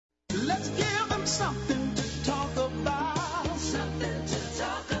something to talk about. Something to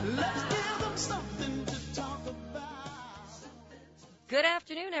talk about. Let's give them something to talk about. Good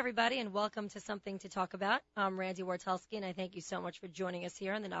afternoon, everybody, and welcome to Something to Talk About. I'm Randy Wartelski, and I thank you so much for joining us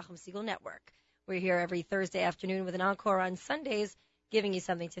here on the Nachum Segal Network. We're here every Thursday afternoon with an encore on Sundays, giving you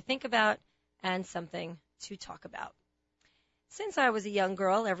something to think about and something to talk about. Since I was a young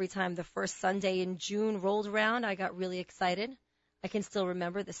girl, every time the first Sunday in June rolled around, I got really excited. I can still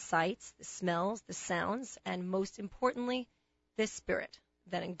remember the sights, the smells, the sounds, and most importantly, this spirit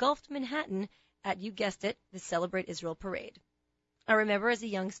that engulfed Manhattan at, you guessed it, the Celebrate Israel Parade. I remember as a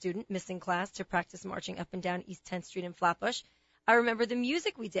young student missing class to practice marching up and down East 10th Street in Flatbush. I remember the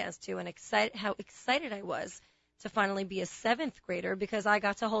music we danced to and how excited I was to finally be a seventh grader because I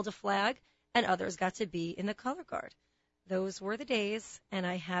got to hold a flag and others got to be in the color guard. Those were the days, and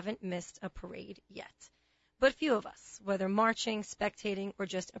I haven't missed a parade yet. But few of us, whether marching, spectating, or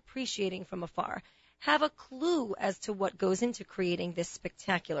just appreciating from afar, have a clue as to what goes into creating this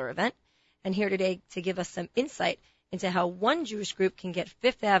spectacular event. And here today to give us some insight into how one Jewish group can get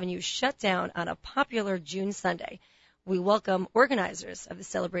Fifth Avenue shut down on a popular June Sunday, we welcome organizers of the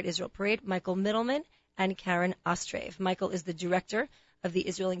Celebrate Israel Parade, Michael Middleman and Karen Ostrave. Michael is the director of the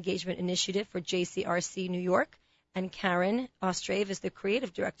Israel Engagement Initiative for JCRC New York, and Karen Ostrave is the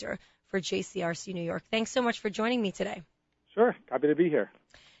creative director for JCRC New York. Thanks so much for joining me today. Sure. Happy to be here.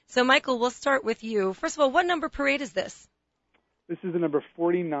 So, Michael, we'll start with you. First of all, what number parade is this? This is the number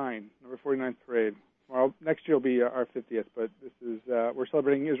 49, number 49th parade. Well, next year will be our 50th, but this is we're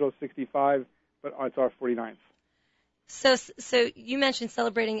celebrating Israel's 65, but it's our 49th. So you mentioned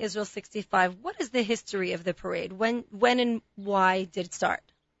celebrating Israel 65. What is the history of the parade? When and why did it start?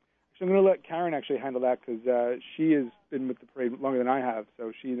 So I'm going to let Karen actually handle that because she has been with the parade longer than I have,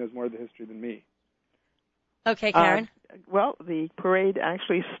 so she knows more of the history than me. Okay, Karen. Well, the parade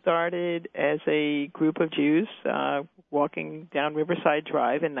actually started as a group of Jews walking down Riverside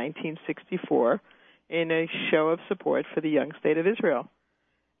Drive in 1964 in a show of support for the young state of Israel.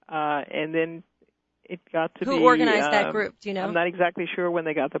 And then it got to be... Who organized that group? Do you know? I'm not exactly sure when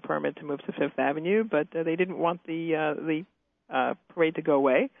they got the permit to move to Fifth Avenue, but they didn't want the parade to go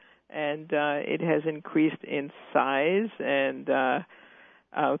away. And it has increased in size and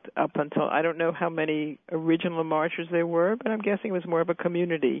up until, I don't know how many original marchers there were, but I'm guessing it was more of a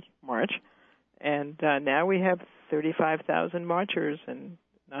community march. And now we have 35,000 marchers, and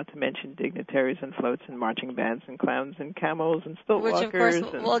not to mention dignitaries and floats and marching bands and clowns and camels and stilt walkers. Which,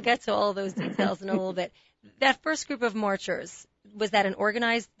 of course, we'll get to all those details in a little bit. That first group of marchers, was that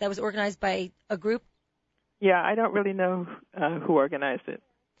organized by a group? Yeah, I don't really know who organized it.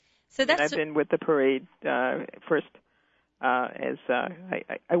 So I've been with the parade first as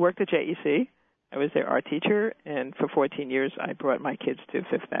I worked at JEC. I was their art teacher, and for 14 years I brought my kids to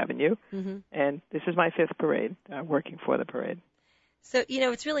Fifth Avenue. Mm-hmm. And this is my fifth parade, working for the parade. So,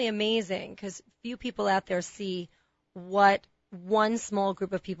 it's really amazing because few people out there see what one small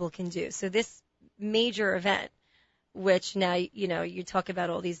group of people can do. So this major event, which now, you talk about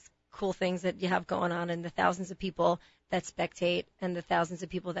all these cool things that you have going on and the thousands of people that spectate and the thousands of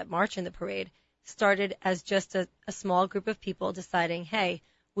people that march in the parade, started as just a small group of people deciding, hey,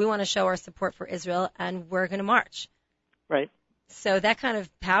 we want to show our support for Israel and we're going to march. Right. So that kind of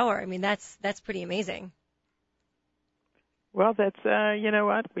power, that's pretty amazing. Well, that's you know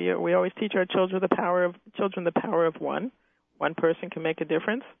what, we always teach our children the power of one. One person can make a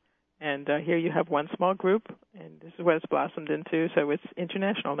difference, and here you have one small group, and this is what it's blossomed into. So it's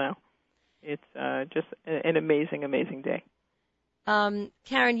international now. It's just an amazing, amazing day.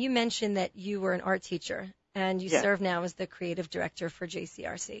 Karen, you mentioned that you were an art teacher, and you Yes. serve now as the creative director for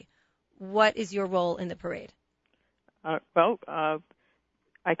JCRC. What is your role in the parade? I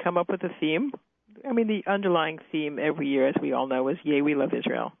come up with a theme. The underlying theme every year, as we all know, is Yay, We Love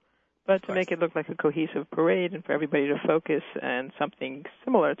Israel. But to make it look like a cohesive parade and for everybody to focus and something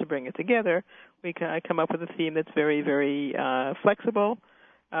similar to bring it together, I come up with a theme that's very, very flexible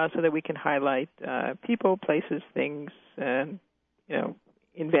so that we can highlight people, places, things, and,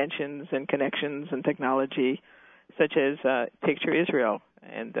 inventions and connections and technology, such as Picture Israel.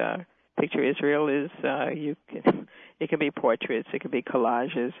 And Picture Israel is, it can be portraits, it can be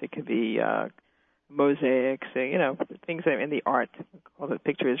collages, it can be mosaics, things that are in the art. We call it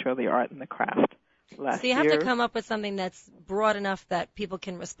Picture Israel, the art and the craft. So you have to come up with something that's broad enough that people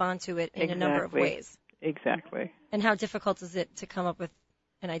can respond to it in a number of ways. Exactly. And how difficult is it to come up with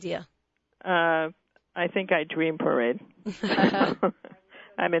an idea? I think I dream parade.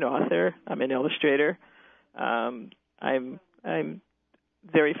 I'm an author. I'm an illustrator. I'm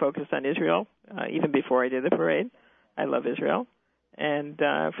very focused on Israel, even before I did the parade. I love Israel. And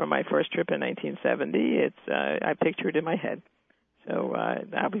from my first trip in 1970, I picture it in my head. So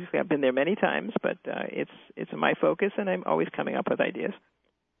obviously I've been there many times, but it's my focus, and I'm always coming up with ideas.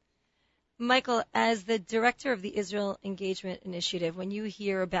 Michael, as the director of the Israel Engagement Initiative, when you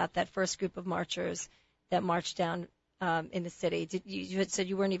hear about that first group of marchers that marched down in the city, you had said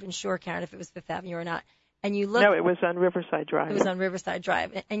you weren't even sure, Karen, if it was Fifth Avenue or not. And you look. No, it was on Riverside Drive. It was on Riverside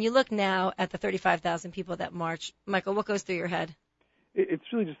Drive. And you look now at the 35,000 people that marched. Michael, what goes through your head?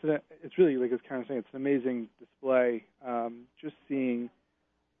 It's really like as Karen was saying, it's an amazing display. Just seeing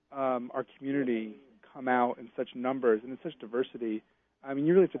our community come out in such numbers and in such diversity. I mean,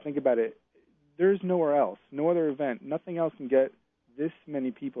 you really have to think about it. There's nowhere else, no other event, nothing else can get this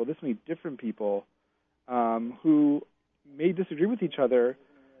many people, this many different people who may disagree with each other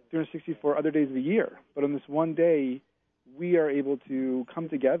 364 other days of the year. But on this one day, we are able to come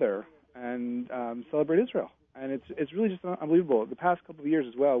together and celebrate Israel. And it's really just unbelievable. The past couple of years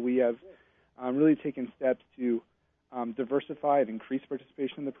as well, we have really taken steps to diversify and increase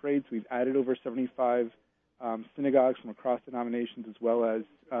participation in the parades. We've added over 75 synagogues from across denominations as well as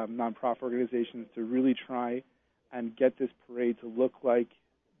nonprofit organizations to really try and get this parade to look like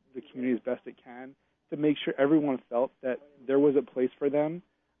the community as best it can, to make sure everyone felt that there was a place for them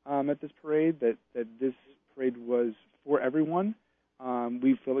at this parade, that this parade was for everyone.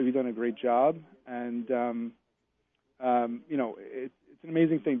 We feel like we've done a great job, and it's an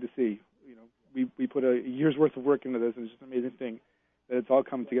amazing thing to see. We put a year's worth of work into this, and it's just an amazing thing that it's all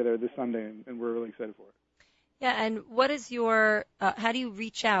come together this Sunday, and we're really excited for it. Yeah, and what is your? How do you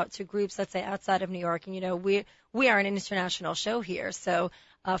reach out to groups, let's say, outside of New York? And we are an international show here, so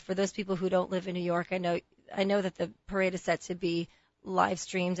for those people who don't live in New York, I know that the parade is set to be live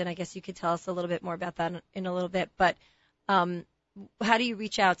streamed, and I guess you could tell us a little bit more about that in a little bit. But how do you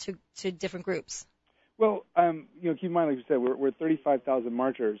reach out to different groups? Well, keep in mind, like you said, we're 35,000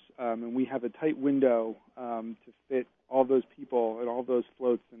 marchers, and we have a tight window to fit all those people and all those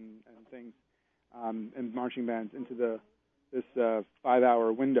floats and things and marching bands into this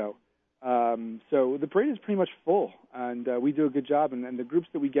 5-hour window. So the parade is pretty much full, and we do a good job. And the groups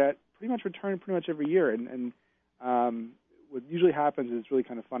that we get pretty much return pretty much every year. And what usually happens is really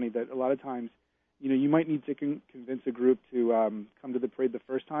kind of funny that a lot of times, you might need to convince a group to come to the parade the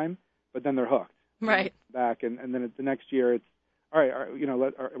first time, but then they're hooked. Right. Back, and then the next year it's, all right, are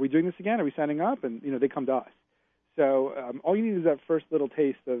we doing this again? Are we signing up? And, they come to us. So all you need is that first little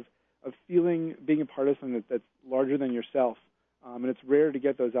taste of feeling, being a part of something that's larger than yourself. And it's rare to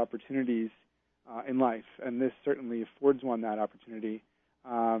get those opportunities in life, and this certainly affords one that opportunity.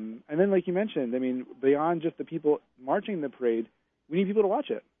 And then, like you mentioned, I mean, beyond just the people marching the parade, we need people to watch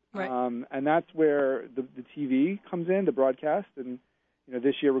it. Right. And that's where the TV comes in, the broadcast, and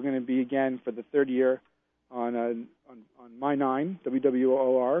this year we're going to be again for the third year on My 9,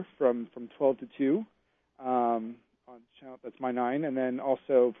 WWOR, from 12 to 2 on channel, that's My 9, and then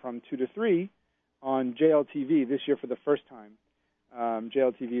also from 2 to 3 on JLTV this year for the first time.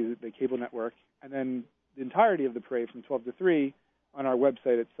 JLTV is the cable network, and then the entirety of the parade from 12 to 3 on our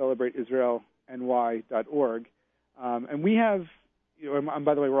website at celebrateisraelny.org. And we have, and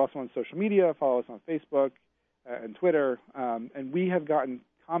by the way, we're also on social media. Follow us on Facebook and Twitter, and we have gotten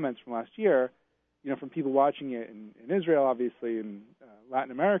comments from last year, from people watching it in Israel, obviously, in Latin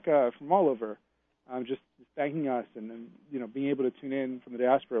America, from all over, just thanking us and being able to tune in from the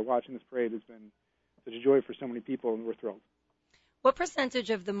diaspora watching this parade has been such a joy for so many people, and we're thrilled. What percentage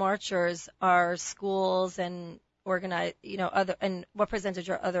of the marchers are schools and organized, and what percentage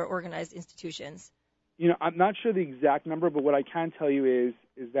are other organized institutions? I'm not sure the exact number, but what I can tell you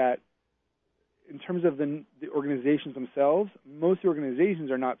is that in terms of the organizations themselves, most of the organizations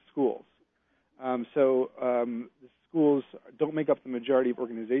are not schools. So the schools don't make up the majority of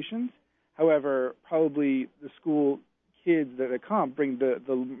organizations. However, probably the school kids that come bring the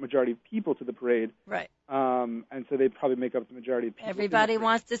majority of people to the parade. Right. And so they probably make up the majority of people. Everybody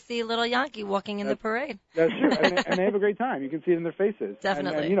wants to see little Yankee walking in the parade. That's true. And they have a great time. You can see it in their faces.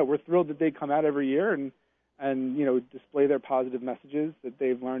 Definitely. And we're thrilled that they come out every year and display their positive messages that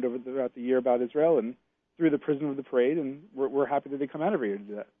they've learned throughout the year about Israel and through the prism of the parade, and we're happy that they come out every year to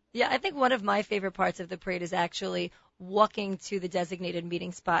do that. Yeah, I think one of my favorite parts of the parade is actually walking to the designated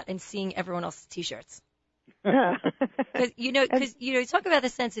meeting spot and seeing everyone else's T-shirts. Because you talk about the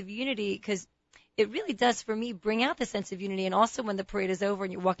sense of unity, because it really does, for me, bring out the sense of unity. And also when the parade is over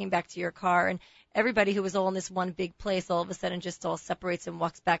and you're walking back to your car and everybody who was all in this one big place all of a sudden just all separates and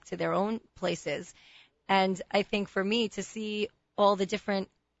walks back to their own places. And I think for me to see all the different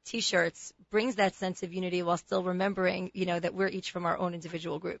T-shirts brings that sense of unity while still remembering, that we're each from our own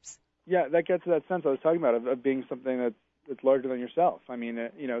individual groups. Yeah, that gets to that sense I was talking about of being something that's, that's larger than yourself. I mean,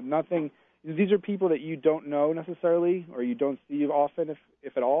 nothing. These are people that you don't know necessarily, or you don't see often,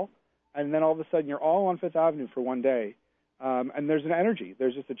 if at all. And then all of a sudden, you're all on Fifth Avenue for one day, and there's an energy.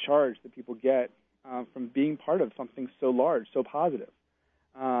 There's just a charge that people get from being part of something so large, so positive.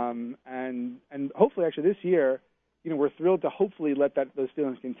 And hopefully, actually, this year, we're thrilled to hopefully let those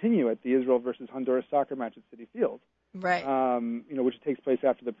feelings continue at the Israel versus Honduras soccer match at Citi Field, right? Which takes place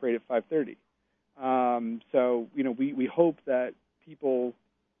after the parade at 5:30. So we hope that people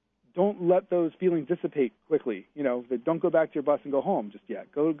don't let those feelings dissipate quickly. That don't go back to your bus and go home just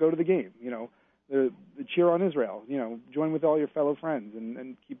yet. Go to the game. The cheer on Israel. Join with all your fellow friends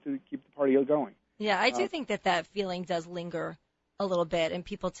and keep the party going. Yeah, I do think that feeling does linger a little bit, and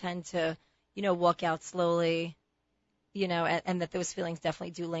people tend to, walk out slowly, and that those feelings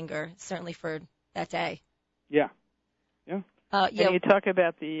definitely do linger, certainly for that day. Yeah. And you talk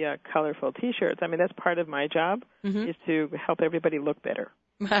about the colorful T-shirts. I mean, that's part of my job, is to help everybody look better.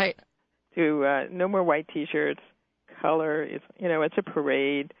 Right. To no more white T-shirts, color. It's a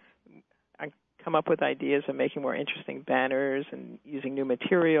parade. I come up with ideas of making more interesting banners and using new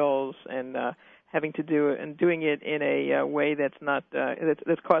materials and doing it in a way that's not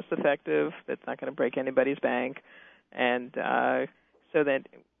that's cost effective. That's not going to break anybody's bank, and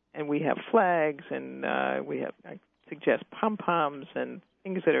we have flags and I suggest pom-poms and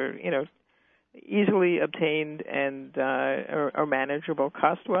things that are easily obtained and are manageable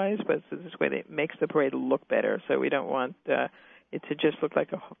cost-wise, but it's this way that makes the parade look better. So we don't want it to just look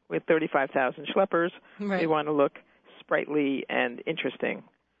like with 35,000 schleppers. Right. We want to look sprightly and interesting.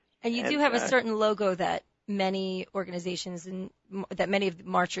 And you do have a certain logo that many organizations and that many of the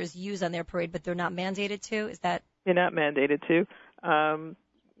marchers use on their parade, but they're not mandated to. Is that? They're not mandated to.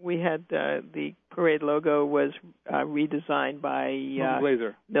 We had the parade logo was redesigned by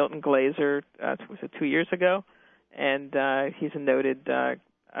Milton Glaser. Was it 2 years ago? And he's a noted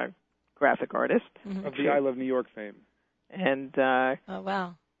graphic artist of the I Love New York fame. And oh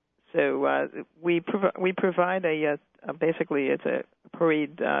wow! So we provide basically it's a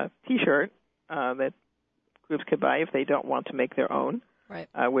parade T-shirt that groups could buy if they don't want to make their own, right?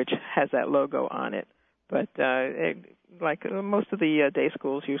 Which has that logo on it. But like most of the day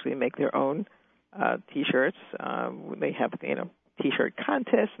schools usually make their own T-shirts. They have T-shirt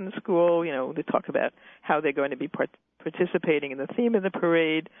contests in the school. They talk about how they're going to be participating in the theme of the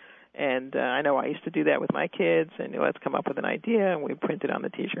parade. And I know I used to do that with my kids. And let's come up with an idea, and we print it on the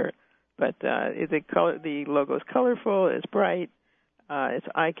T-shirt. But the logo is colorful, it's bright, it's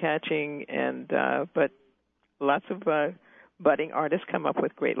eye-catching, and but lots of budding artists come up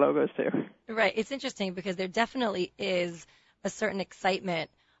with great logos too. Right. It's interesting because there definitely is a certain excitement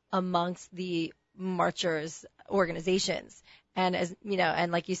amongst the marchers' organizations. And as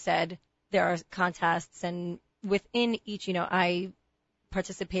and like you said, there are contests, and within each, I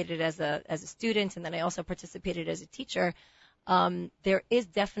participated as a student, and then I also participated as a teacher. There is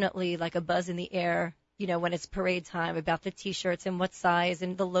definitely like a buzz in the air, when it's parade time about the T-shirts and what size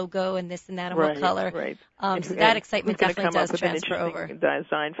and the logo and this and that and what color. Right. So that excitement definitely does transfer over.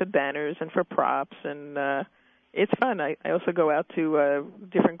 Design for banners and for props, and it's fun. I also go out to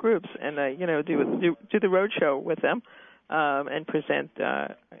different groups and do the road show with them and present.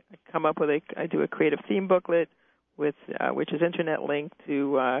 I do a creative theme booklet which is internet linked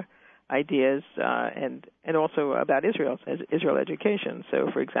to ideas and also about Israel education. So,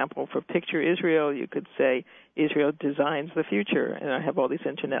 for example, for Picture Israel, you could say Israel designs the future, and I have all these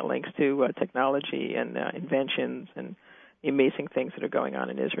internet links to technology and inventions and the amazing things that are going on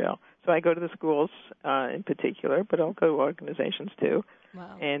in Israel. So I go to the schools in particular, but I'll go to organizations too,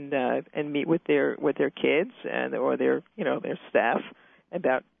 wow. and meet with their kids or their staff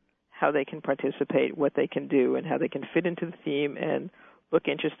about how they can participate, what they can do, and how they can fit into the theme and look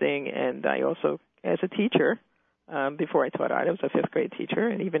interesting. And I also, as a teacher, before I taught art, I was a fifth grade teacher,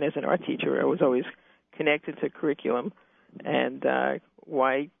 and even as an art teacher, I was always connected to curriculum. And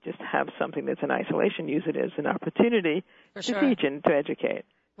why just have something that's in isolation? Use it as an opportunity to teach and to educate.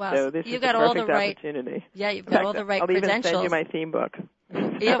 Wow, so this you've is got the all the perfect right opportunity. Yeah, you've got all the right credentials. I'll even send you my theme book.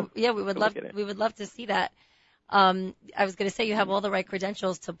 Yeah, we would love to see that. I was going to say you have all the right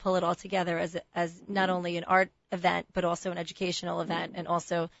credentials to pull it all together as not only an art event, but also an educational event, and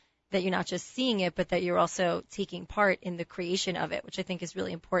also that you're not just seeing it, but that you're also taking part in the creation of it, which I think is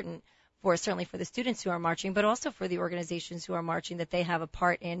really important certainly for the students who are marching, but also for the organizations who are marching, that they have a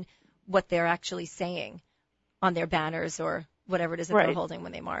part in what they're actually saying on their banners or whatever it is that they're holding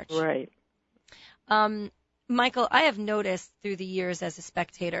when they march. Right. Michael, I have noticed through the years as a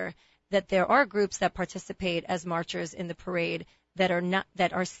spectator that there are groups that participate as marchers in the parade that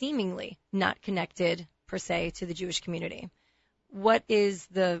are seemingly not connected per se, to the Jewish community. What is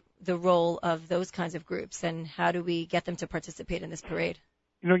the role of those kinds of groups, and how do we get them to participate in this parade?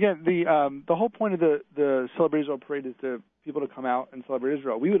 Again, the whole point of the Celebrate Israel parade is to people to come out and celebrate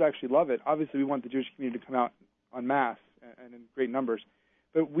Israel. We would actually love it. Obviously, we want the Jewish community to come out en masse and in great numbers.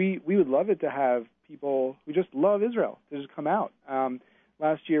 But we would love it to have people who just love Israel to just come out.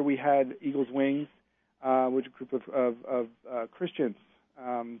 Last year we had Eagle's Wings, which a group of Christians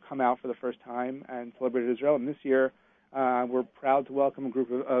come out for the first time and celebrated Israel. And this year we're proud to welcome a group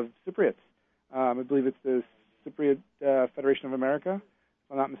of Cypriots. I believe it's the Cypriot Federation of America.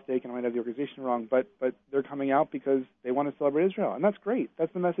 If I'm not mistaken, I might have the organization wrong, but they're coming out because they want to celebrate Israel, and that's great.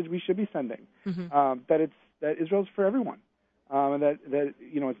 That's the message we should be sending. That Israel's for everyone, and that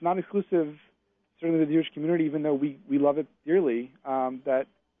it's not exclusive, certainly to the Jewish community, even though we love it dearly. That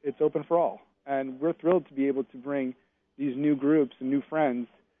it's open for all, and we're thrilled to be able to bring these new groups and new friends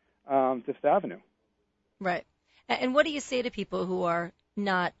to Fifth Avenue. Right. And what do you say to people who are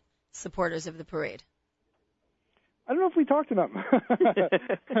not supporters of the parade? I don't know if we talked to them.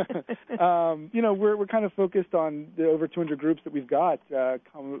 We're kind of focused on the over 200 groups that we've got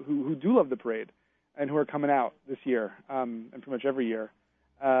who do love the parade and who are coming out this year and pretty much every year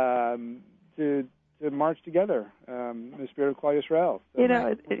to march together in the spirit of Klal Yisrael.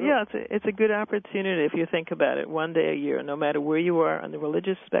 So it's a good opportunity if you think about it. One day a year, no matter where you are on the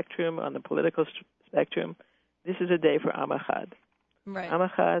religious spectrum, on the political spectrum, this is a day for Am Echad. Right. Am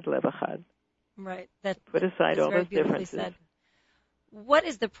Echad, Lev Echad. Right. Put aside all those differences. Said. What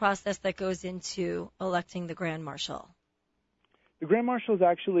is the process that goes into electing the Grand Marshal? The Grand Marshal is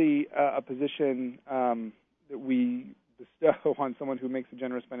actually a position that we bestow on someone who makes a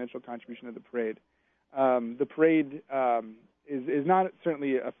generous financial contribution to the parade. The parade is not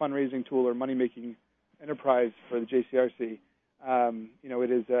certainly a fundraising tool or money-making enterprise for the JCRC.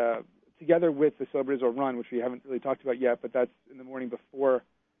 It is together with the Celebrate Israel Run, which we haven't really talked about yet, but that's in the morning before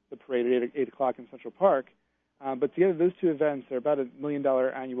the parade at 8 o'clock in Central Park. But together, those two events are about $1 million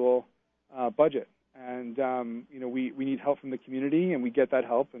annual budget. And, we need help from the community, and we get that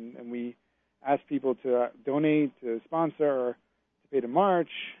help, and we ask people to donate, to sponsor, or to pay to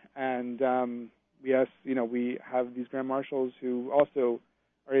march. And we have these Grand Marshals who also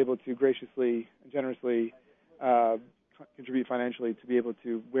are able to graciously and generously contribute financially to be able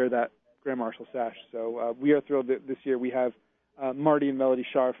to wear that Grand Marshal sash. So we are thrilled that this year we have Marty and Melody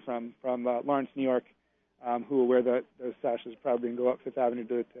Scharf from Lawrence, New York, who will wear those sashes proudly and go up Fifth Avenue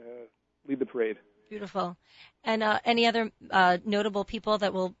to lead the parade. Beautiful. And any other notable people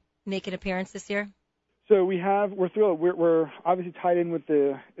that will make an appearance this year? So we're thrilled. We're obviously tied in with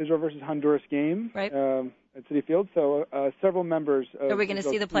the Israel versus Honduras game right. At Citi Field. So several members of Are we going to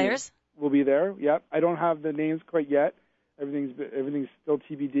see the players? Will be there. Yep. I don't have the names quite yet. Everything's still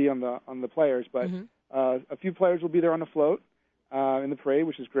TBD on the players, but a few players will be there on the float in the parade,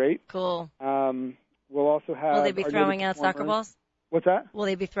 which is great. Cool. We'll also have. Will they be throwing out soccer balls? What's that? Will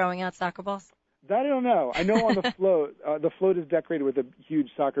they be throwing out soccer balls? That I don't know. I know on the float is decorated with a huge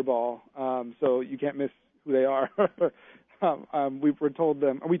soccer ball, so you can't miss who they are. We told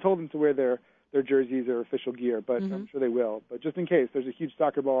them to wear their jerseys or official gear, but I'm sure they will. But just in case, there's a huge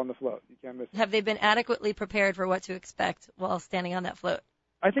soccer ball on the float. You can't miss it. Have they been adequately prepared for what to expect while standing on that float?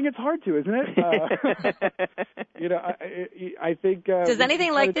 I think it's hard to, isn't it? I think. Does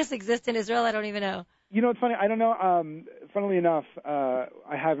anything like this exist in Israel? I don't even know. It's funny. I don't know. Funnily enough, I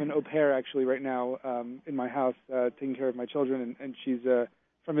have an au pair actually right now in my house taking care of my children, and she's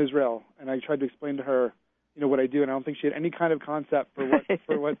from Israel. And I tried to explain to her, what I do, and I don't think she had any kind of concept for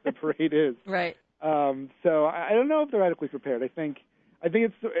what the parade is. Right. So I don't know if they're adequately prepared. I think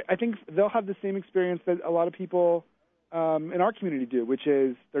they'll have the same experience that a lot of people in our community do, which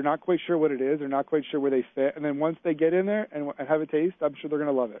is they're not quite sure what it is, they're not quite sure where they fit, and then once they get in there and have a taste, I'm sure they're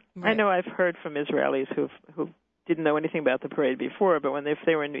going to love it. Right. I know I've heard from Israelis who didn't know anything about the parade before, but if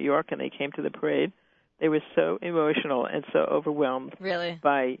they were in New York and they came to the parade, they were so emotional and so overwhelmed. Really?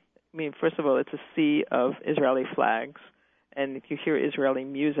 First of all, it's a sea of Israeli flags, and if you hear Israeli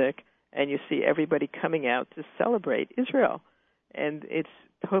music, and you see everybody coming out to celebrate Israel, and it's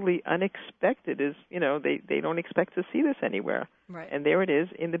totally unexpected. They don't expect to see this anywhere. Right. And there it is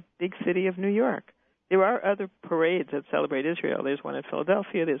in the big city of New York. There are other parades that celebrate Israel. There's one in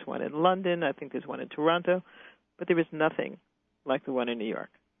Philadelphia. There's one in London. I think there's one in Toronto. But there is nothing like the one in New York.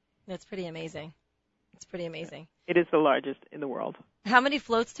 That's pretty amazing. It's pretty amazing. It is the largest in the world. How many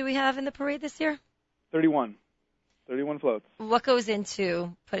floats do we have in the parade this year? 31 floats. What goes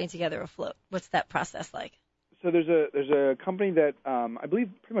into putting together a float? What's that process like? So there's a company that I believe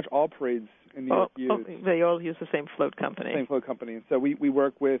pretty much all parades in New York use. They all use the same float company. Same float company. And so we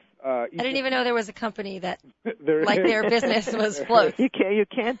work with. I didn't even know there was a company that, like their business was floats. You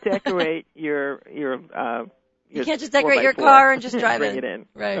can't decorate your you can't just decorate your car and just drive bring it in.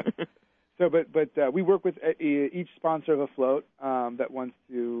 Right. So, but we work with each sponsor of a float that wants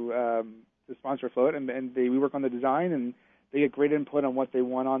to sponsor a float, and we work on the design, and they get great input on what they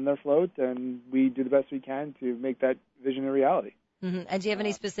want on their float, and we do the best we can to make that vision a reality. Mm-hmm. And do you have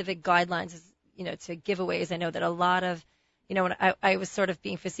any specific guidelines, to giveaways? I know that a lot of, when I was sort of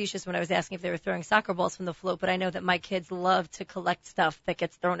being facetious when I was asking if they were throwing soccer balls from the float, but I know that my kids love to collect stuff that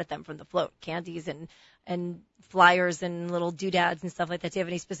gets thrown at them from the float, candies and flyers and little doodads and stuff like that. Do you have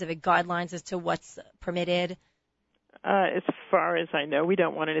any specific guidelines as to what's permitted? As far as I know, we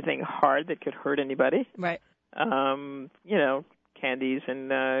don't want anything hard that could hurt anybody. Right. Candies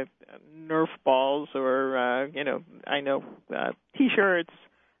and Nerf balls or, I know T-shirts.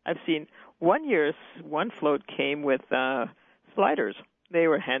 I've seen one float came with sliders. They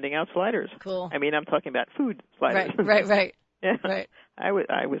were handing out sliders. Cool. I mean, I'm talking about food sliders. Right. Yeah. Right. I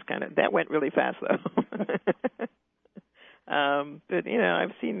was kind of, that went really fast though. But,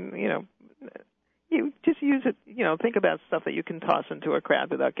 I've seen, you just use it, think about stuff that you can toss into a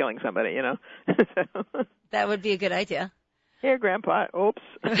crowd without killing somebody, So. That would be a good idea. Here, Grandpa. Oops.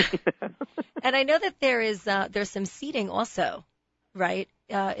 And I know that there's some seating also, right,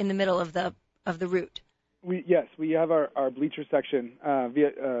 in the middle of the route. Yes, we have our bleacher section up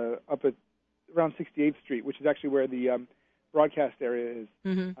at around 68th Street, which is actually where the broadcast area is.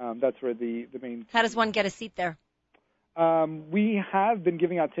 Mm-hmm. That's where the main. How does one get a seat there? We have been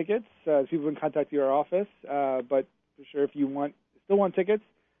giving out tickets. People can contact our office, but for sure, if you still want tickets,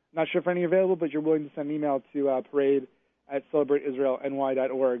 not sure if any are available, but you're willing to send an email to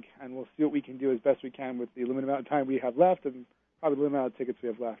parade@celebrateisraelny.org, and we'll see what we can do as best we can with the limited amount of time we have left and probably the limited amount of tickets we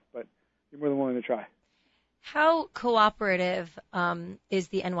have left. But you're more than willing to try. How cooperative is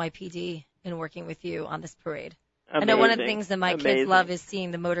the NYPD in working with you on this parade? Amazing. I know one of the things that my kids love is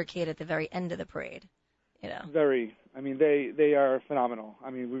seeing the motorcade at the very end of the parade. Very. I mean, they are phenomenal.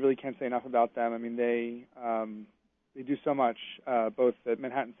 I mean, we really can't say enough about them. I mean, they do so much, both at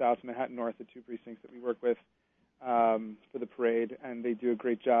Manhattan South and Manhattan North, the two precincts that we work with for the parade, and they do a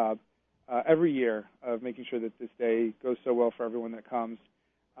great job every year of making sure that this day goes so well for everyone that comes.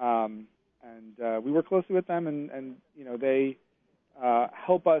 And we work closely with them, and they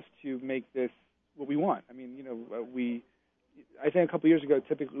help us to make this what we want. I mean, I think a couple of years ago,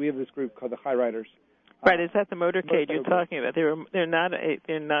 typically we have this group called the High Riders. Right, is that the motorcade you're talking about? They're not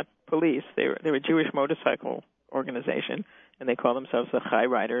police. They're a Jewish motorcycle organization, and they call themselves the High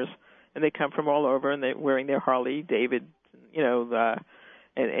Riders, and they come from all over, and they're wearing their Harley David,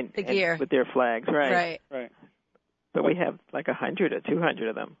 and the gear with their flags, right? Right. But we have like 100 or 200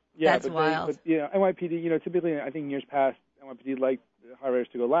 of them. Yeah, that's wild. NYPD, typically, I think in years past, NYPD liked the High Riders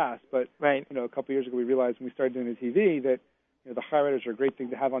to go last, but right. A couple of years ago we realized when we started doing the TV that the High Riders are a great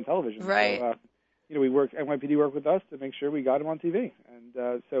thing to have on television. Right. So, NYPD worked with us to make sure we got them on TV,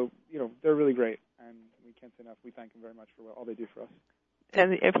 and so they're really great, and we can't say enough. We thank them very much for all they do for us.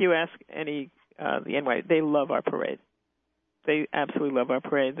 And if you ask any the NY, they love our parade. They absolutely love our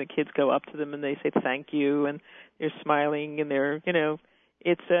parade. The kids go up to them and they say thank you, and they're smiling, and they're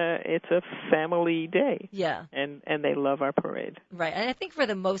it's a family day. Yeah. And they love our parade. Right. And I think for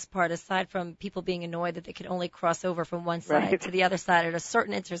the most part, aside from people being annoyed that they could only cross over from one side to the other side at a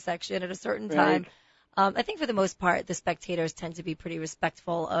certain intersection at a certain time, I think for the most part, the spectators tend to be pretty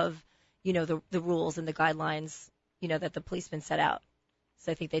respectful of, the rules and the guidelines, that the policemen set out.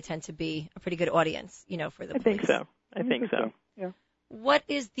 So I think they tend to be a pretty good audience, for the police. I think so. Yeah. What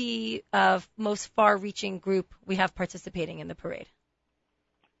is the most far-reaching group we have participating in the parade?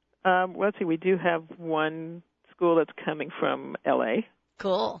 Let's see. We do have one school that's coming from L.A.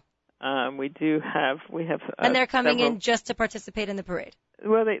 Cool. We have. And they're coming several. in just to participate in the parade.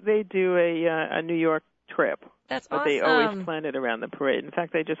 Well, they do a New York trip. That's but awesome. They always plan it around the parade. In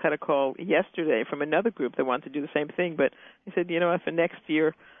fact, I just had a call yesterday from another group that wanted to do the same thing, but they said, for next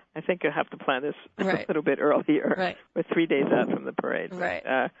year, I think you'll have to plan this a little bit earlier. Right. We're 3 days out from the parade.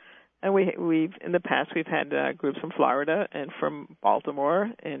 Right. And we've in the past we've had groups from Florida and from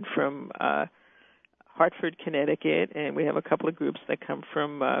Baltimore and from Hartford, Connecticut, and we have a couple of groups that come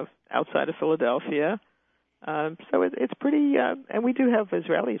from outside of Philadelphia. So it's pretty, and we do have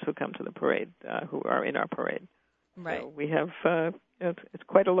Israelis who come to the parade, who are in our parade. Right. So we have, it's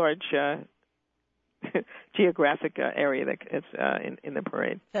quite a large geographic area that it's in the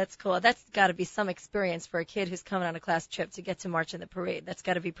parade. That's cool. That's got to be some experience for a kid who's coming on a class trip to get to march in the parade. That's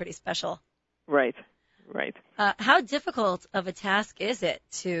got to be pretty special. Right. How difficult of a task is it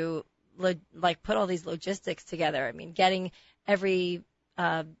to put all these logistics together? I mean, getting every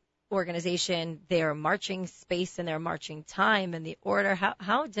organization their marching space and their marching time and the order.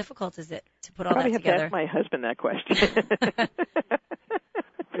 How difficult is it to put all that together? Probably have to ask my husband that question.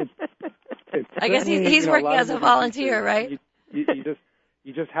 I guess he's working as a volunteer, right? You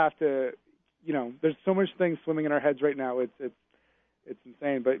just have to, there's so much things swimming in our heads right now. It's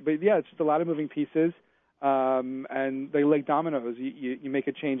insane. But yeah, it's just a lot of moving pieces. And they like dominoes. You make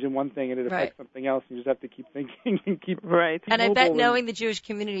a change in one thing and it affects something else. You just have to keep thinking and keep right. And I bet knowing the Jewish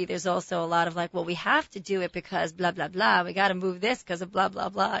community, there's also a lot of well, we have to do it because blah blah blah. We got to move this because of blah blah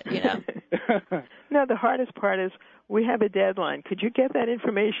blah. No, the hardest part is we have a deadline. Could you get that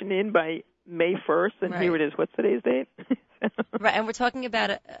information in by May 1st? And here it is. What's today's date? Right. And we're talking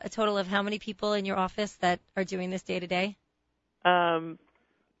about a total of how many people in your office that are doing this day to day?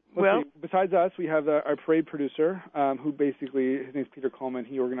 Well, besides us, we have our parade producer, who basically, his name's Peter Coleman.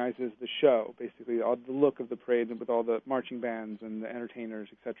 He organizes the show, basically, all the look of the parade with all the marching bands and the entertainers,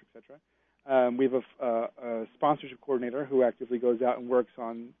 et cetera, et cetera. We have a sponsorship coordinator who actively goes out and works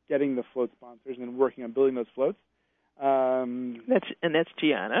on getting the float sponsors and then working on building those floats. That's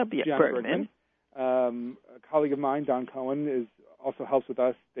Gianna Bergman. A colleague of mine, Don Cohen, also helps with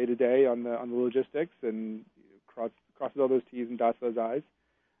us day to day on the logistics and crosses all those T's and dots those I's.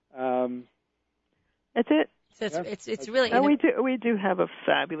 That's it. So it's really. And we do have a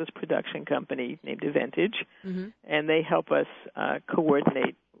fabulous production company named Avantage, and they help us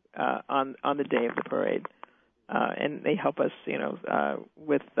coordinate on the day of the parade, and they help us,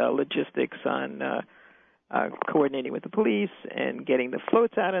 with logistics on coordinating with the police and getting the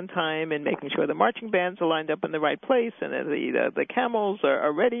floats out on time and making sure the marching bands are lined up in the right place and that the camels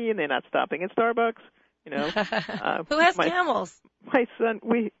are ready and they're not stopping at Starbucks. Who has camels? My son.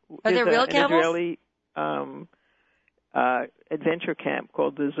 Are there real camels? An Israeli adventure camp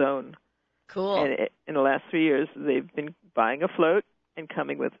called The Zone. Cool. And in the last 3 years, they've been buying a float and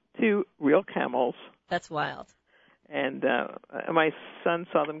coming with 2 real camels. That's wild. And my son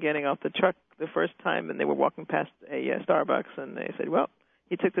saw them getting off the truck the first time, and they were walking past a Starbucks, and they said, well,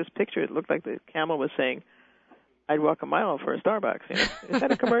 he took this picture. It looked like the camel was saying, I'd walk a mile for a Starbucks. Is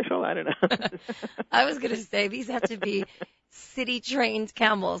that a commercial? I don't know. I was going to say, these have to be city-trained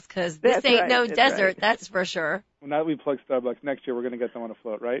camels, because this ain't no desert, right. That's for sure. Well, now that we plug Starbucks, next year we're going to get them on a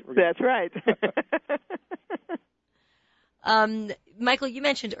float, right? That's right. Michael, you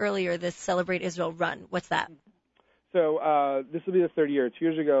mentioned earlier this Celebrate Israel run. What's that? So this will be the third year. 2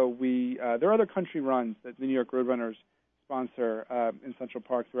 years ago, there are other country runs that the New York Roadrunners sponsor in Central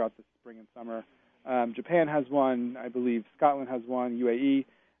Park throughout the spring and summer. Japan has one, I believe Scotland has one, UAE,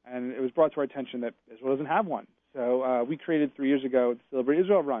 and it was brought to our attention that Israel doesn't have one. So we created 3 years ago the Celebrate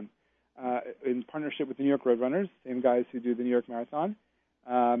Israel Run in partnership with the New York Roadrunners, same guys who do the New York Marathon.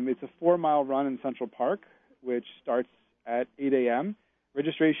 It's a 4-mile run in Central Park, which starts at 8 a.m.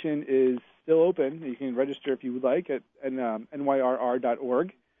 Registration is still open. You can register if you would like at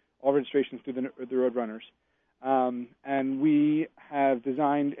nyrr.org. All registrations through the Roadrunners. And we have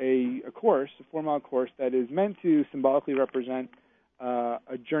designed a course, a 4-mile course, that is meant to symbolically represent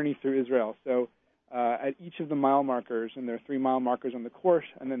a journey through Israel. So at each of the mile markers, and there are 3 mile markers on the course,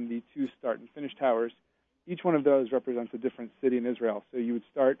 and then the 2 start and finish towers, each one of those represents a different city in Israel. So you would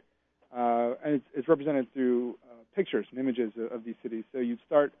start, and it's represented through pictures and images of these cities. So you'd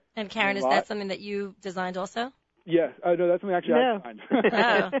start. And Karen, is that something that you designed also? Yes. No, that's something actually I designed.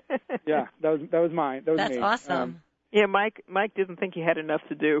 Oh. Yeah, that was mine. That was That's me. awesome. Yeah, Mike didn't think he had enough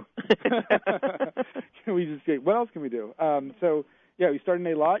to do. We just say, what else can we do? So, yeah, we start in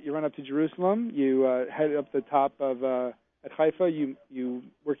Eilat. You run up to Jerusalem. You head up the top of at Haifa. You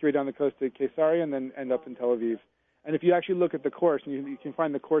work your way down the coast to Caesarea and then end up in Tel Aviv. And if you actually look at the course, and you can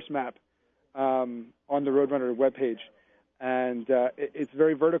find the course map on the Roadrunner webpage, and it's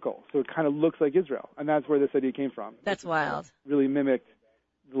very vertical, so it kind of looks like Israel. And that's where this idea came from. That's wild. Really mimicked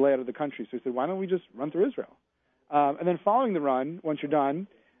the layout of the country. So we said, why don't we just run through Israel? And then following the run, once you're done,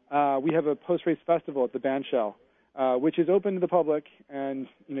 we have a post-race festival at the Band Shell, which is open to the public, and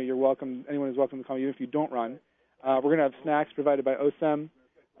you're welcome. Anyone is welcome to come, even if you don't run. We're going to have snacks provided by OSEM.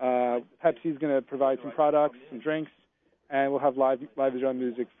 Pepsi's going to provide some products, some drinks, and we'll have live Israel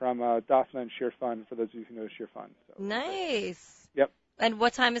music from Daphne and Sheer Fun, for those of you who know Sheer Fun. So. Nice. Yep. And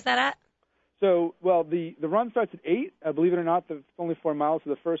what time is that at? So, well, the run starts at 8. Believe it or not, it's only 4 miles, so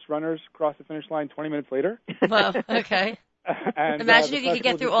the first runners cross the finish line 20 minutes later. Wow, okay. And, imagine if you could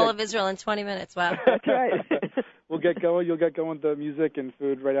get through all of Israel in 20 minutes. Wow. That's right. We'll get going. You'll get going with the music and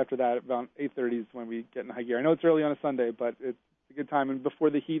food right after that. About 8:30 is when we get in high gear. I know it's early on a Sunday, but it's a good time. And before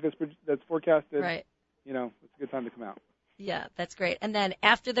the heat that's forecasted, right. It's a good time to come out. Yeah, that's great. And then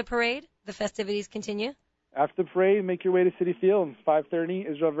after the parade, the festivities continue? After the parade, make your way to Citi Field, 5:30,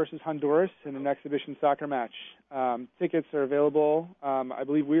 Israel versus Honduras in an exhibition soccer match. Tickets are available. I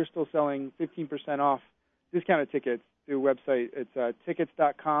believe we're still selling 15% off discounted tickets through a website. It's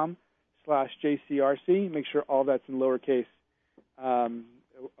tickets.com/JCRC. Make sure all that's in lowercase.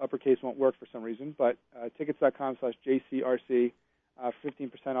 Uppercase won't work for some reason, but tickets.com/JCRC,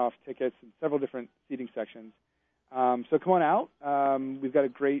 15% off tickets in several different seating sections. So come on out. We've got a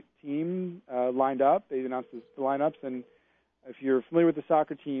great team lined up. They've announced the lineups, and if you're familiar with the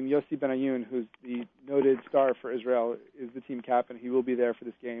soccer team, Yossi Benayoun, who's the noted star for Israel, is the team captain. He will be there for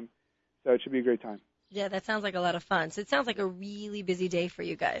this game, so it should be a great time. Yeah, that sounds like a lot of fun. So it sounds like a really busy day for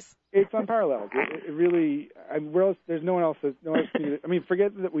you guys. It's unparalleled. It really. There's no one else. I mean,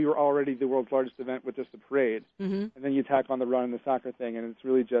 forget that we were already the world's largest event with just the parade, and then you tack on the run and the soccer thing, and it's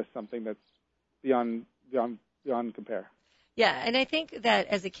really just something that's beyond compare. Yeah, and I think that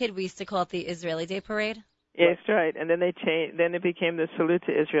as a kid we used to call it the Israeli Day Parade. Yes, right. And then they changed. Then it became the Salute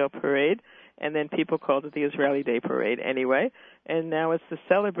to Israel Parade, and then people called it the Israeli Day Parade anyway. And now it's the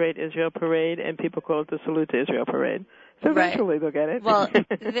Celebrate Israel Parade, and people call it the Salute to Israel Parade. So eventually they'll get it. Well,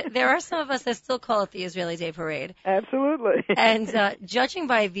 there are some of us that still call it the Israeli Day Parade. Absolutely. And judging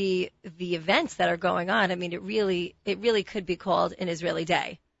by the events that are going on, I mean, it really could be called an Israeli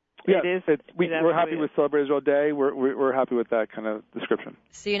Day. Yeah, it is. We're happy with Celebrate Israel Day. We're happy with that kind of description.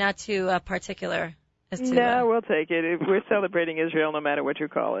 So you're not too particular as to. No, we'll take it. We're celebrating Israel no matter what you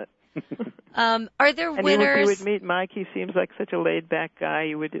call it. Are there winners? You would meet Mike. He seems like such a laid-back guy.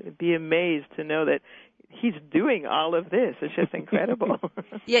 You would be amazed to know that he's doing all of this. It's just incredible.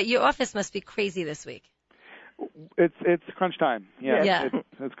 Yeah, your office must be crazy this week. It's crunch time. Yeah.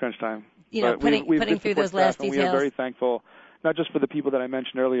 It's crunch time. You know, putting through those last details. We are very thankful, not just for the people that I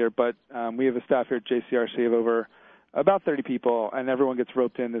mentioned earlier, but we have a staff here at JCRC of over about 30 people, and everyone gets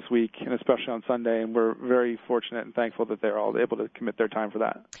roped in this week, and especially on Sunday, and we're very fortunate and thankful that they're all able to commit their time for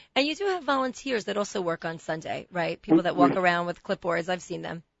that. And you do have volunteers that also work on Sunday, right? People that walk around with clipboards. I've seen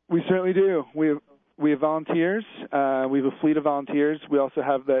them. We certainly do. We have volunteers. We have a fleet of volunteers. We also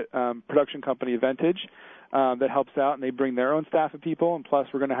have that production company, Vintage, that helps out, and they bring their own staff of people, and plus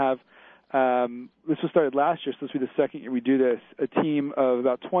we're going to have this was started last year, so this will be the second year we do this, a team of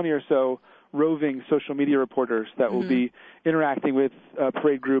about 20 or so roving social media reporters that will be interacting with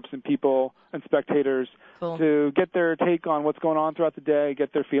parade groups and people and spectators to get their take on what's going on throughout the day,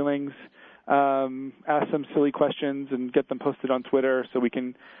 get their feelings, ask some silly questions, and get them posted on Twitter so we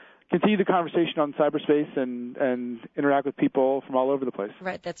can continue the conversation on cyberspace and interact with people from all over the place.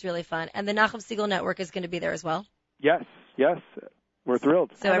 Right, that's really fun. And the Nachum Segal Network is going to be there as well? Yes. We're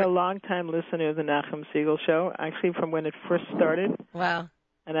thrilled. So I'm a long-time listener of the Nachum Segal Show, actually from when it first started. Wow.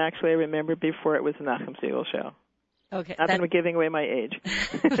 And actually I remember before it was the Nachum Segal Show. Okay. Not that I'm giving away my age.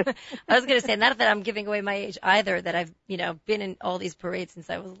 I was going to say, not that I'm giving away my age either, that I've, been in all these parades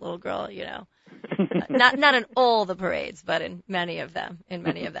since I was a little girl, Not in all the parades, but in many of them.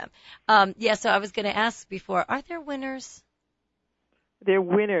 So I was going to ask before, are there winners? They're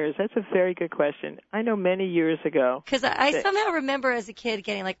winners. That's a very good question. I know many years ago. Because I somehow remember as a kid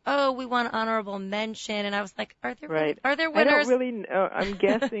getting like, oh, we want honorable mention. And I was like, are there winners? I don't really know. I'm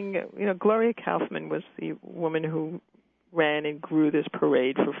guessing, Gloria Kaufman was the woman who ran and grew this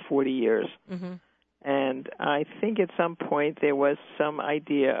parade for 40 years. Mm-hmm. And I think at some point there was some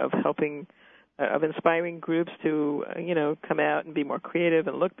idea of helping, of inspiring groups to, come out and be more creative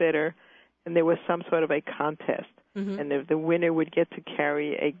and look better. And there was some sort of a contest. Mm-hmm. And the winner would get to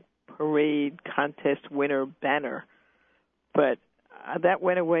carry a parade contest winner banner. But that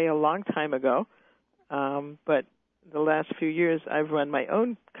went away a long time ago. But the last few years, I've run my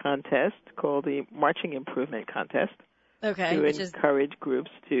own contest called the Marching Improvement Contest. Okay. To encourage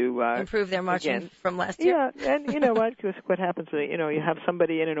groups to improve their marching from last year. Yeah, and you know what? Because what happens is, you have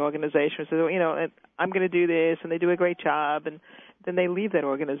somebody in an organization who says, I'm going to do this, and they do a great job, and then they leave that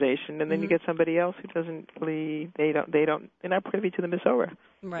organization, and then you get somebody else who doesn't really, they're not privy to the Masorah.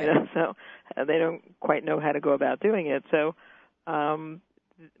 Right. So they don't quite know how to go about doing it. So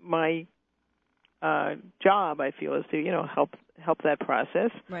my job, I feel, is to, help that process.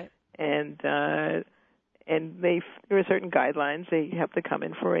 Right. And there are certain guidelines. They have to come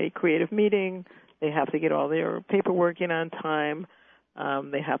in for a creative meeting. They have to get all their paperwork in on time.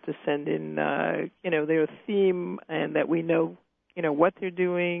 They have to send in, their theme, and that we know, what they're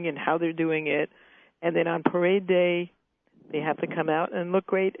doing and how they're doing it. And then on parade day, they have to come out and look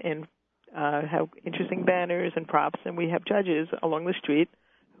great and have interesting banners and props. And we have judges along the street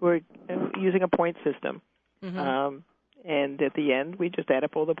who are using a point system. Mm-hmm. And at the end, we just add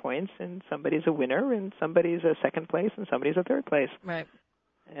up all the points, and somebody's a winner, and somebody's a second place, and somebody's a third place. Right.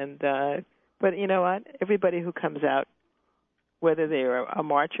 And but you know what? Everybody who comes out, whether they're a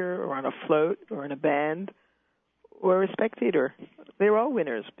marcher or on a float or in a band or a spectator, they're all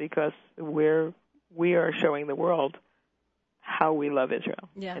winners because we are showing the world how we love Israel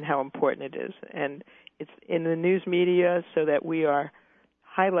and how important it is. And it's in the news media so that we are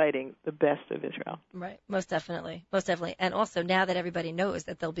highlighting the best of Israel. Right. Most definitely. Most definitely. And also now that everybody knows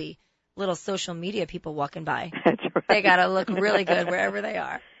that there'll be little social media people walking by, That's right. They got to look really good wherever they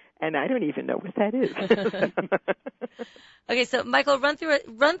are. And I don't even know what that is. Okay, so Michael, run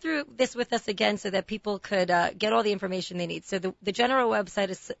through this with us again so that people could get all the information they need. So the general website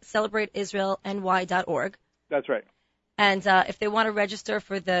is celebrateisraelny.org. That's right. And if they want to register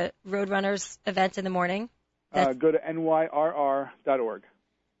for the Roadrunners event in the morning, go to nyrr.org.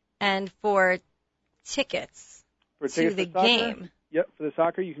 And for tickets to the game. Yep, for the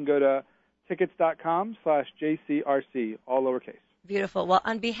soccer, you can go to tickets.com/JCRC, all lowercase. Beautiful. Well,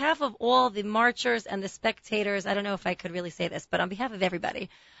 on behalf of all the marchers and the spectators, I don't know if I could really say this, but on behalf of everybody,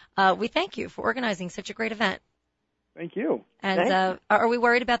 we thank you for organizing such a great event. Thank you. And are we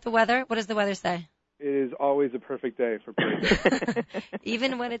worried about the weather? What does the weather say? It is always a perfect day for parade.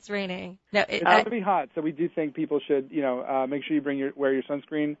 Even when it's raining. No, it's going to be hot, so we do think people should, make sure you wear your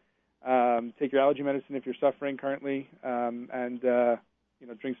sunscreen, take your allergy medicine if you're suffering currently, and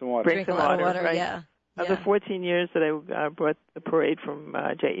drink some water. Drink a lot of water, right? Yeah. Of the 14 years that I brought the parade from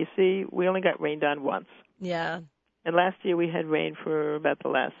JEC, we only got rained on once. Yeah. And last year we had rain for about the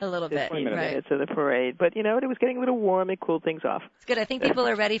last a little bit, 15 right. minutes of the parade. But, it was getting a little warm. It cooled things off. It's good. I think people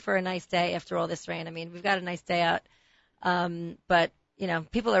are ready for a nice day after all this rain. I mean, we've got a nice day out. But,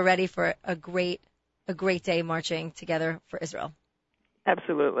 people are ready for a great day marching together for Israel.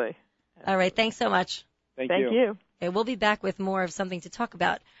 Absolutely. All right. Thanks so much. Thank you. Okay, we'll be back with more of something to talk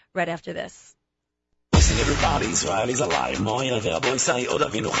about right after this. Listen everybody, Israel is alive. Moira Verbo say, Oda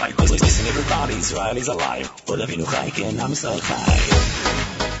Vinu Chai. Listen everybody, Israel is alive. Oda Vinu Chai, Ken Am Israel Chai.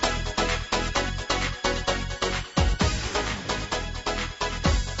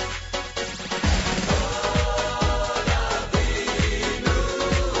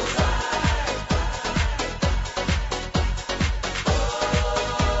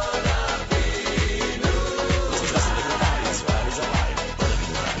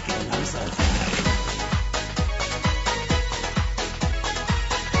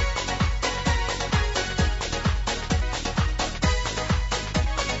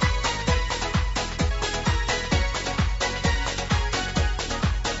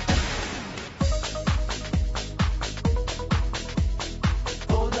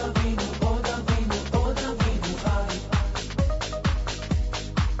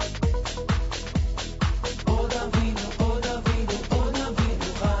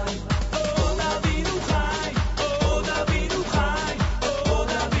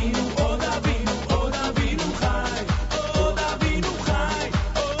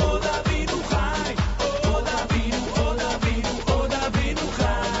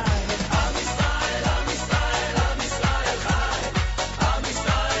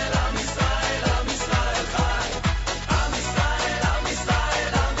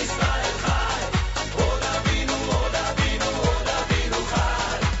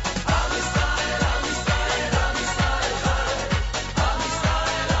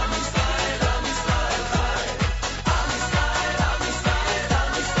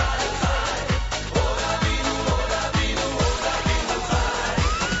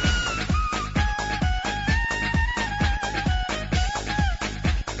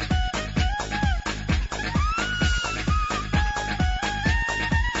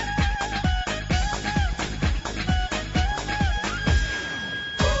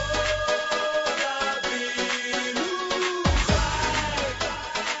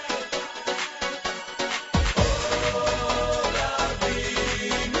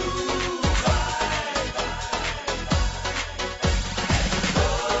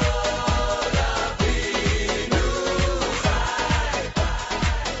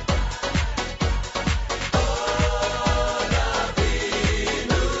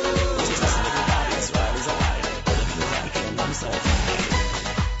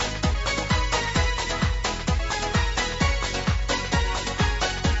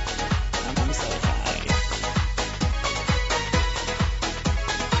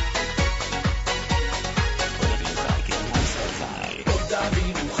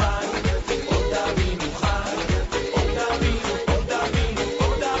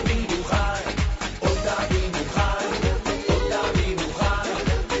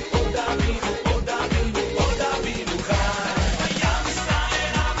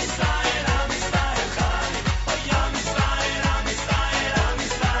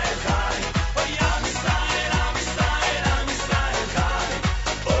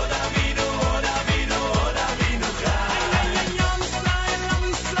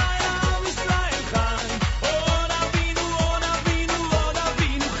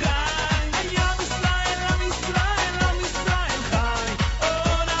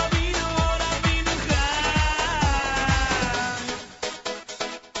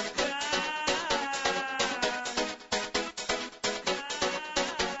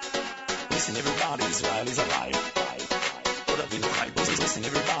 listen, everybody, Israel is alive. Od Avinu Chai, listen,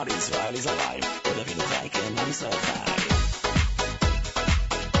 everybody, Israel is alive. Od Avinu Chai, Ken Am Yisrael Chai.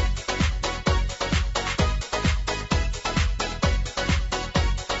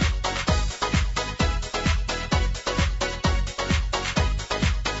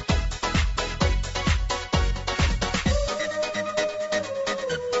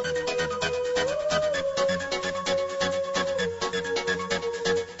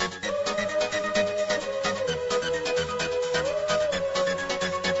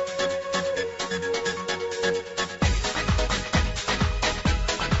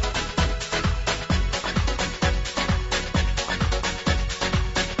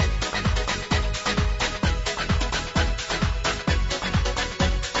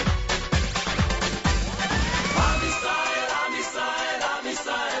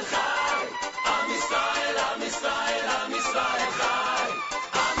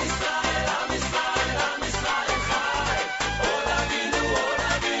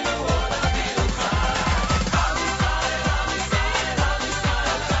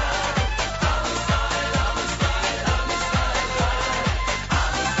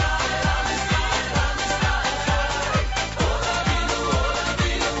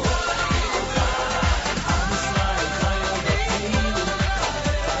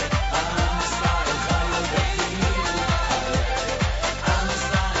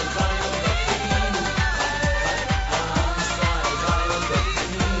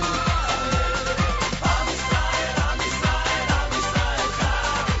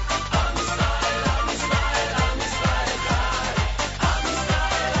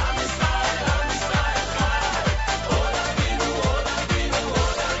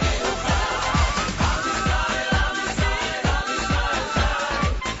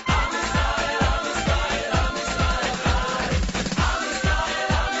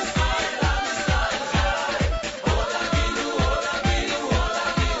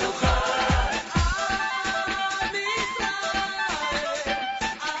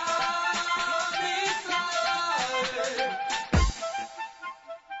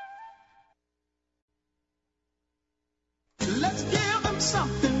 Let's give them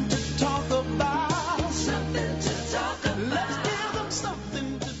something to talk about. Something to talk about. Let's give them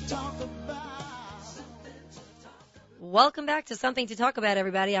something to talk about. Welcome back to Something to Talk About,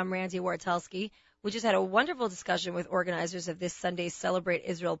 everybody. I'm Randy Wartelski. We just had a wonderful discussion with organizers of this Sunday's Celebrate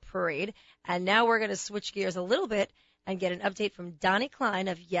Israel Parade. And now we're going to switch gears a little bit and get an update from Dani Klein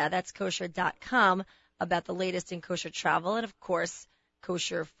of Kosher.com about the latest in kosher travel and, of course,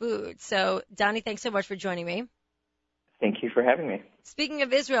 kosher food. So, Dani, thanks so much for joining me. Thank you for having me. Speaking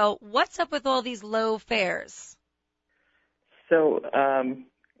of Israel, what's up with all these low fares? So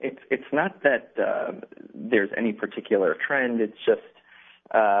it's not that there's any particular trend. It's just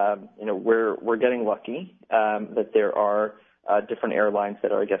we're getting lucky that there are different airlines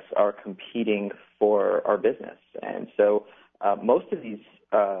that are competing for our business, and so most of these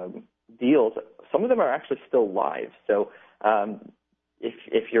deals, some of them are actually still live. So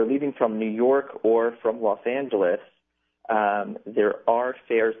if you're leaving from New York or from Los Angeles, there are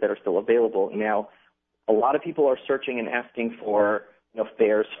fares that are still available. Now, a lot of people are searching and asking for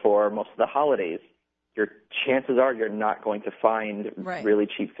fares for most of the holidays. Your chances are you're not going to find really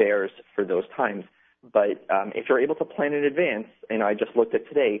cheap fares for those times. But if you're able to plan in advance, and I just looked at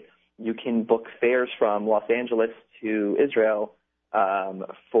today, you can book fares from Los Angeles to Israel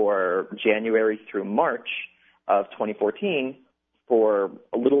for January through March of 2014 for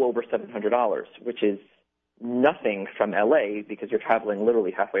a little over $700, which is nothing from LA because you're traveling literally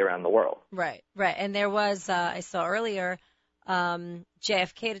halfway around the world. Right. And there was, I saw earlier,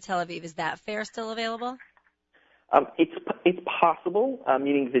 JFK to Tel Aviv. Is that fare still available? It's possible,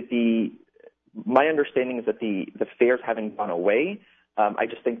 meaning that my understanding is that the fares haven't gone away. I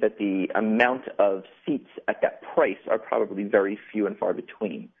just think that the amount of seats at that price are probably very few and far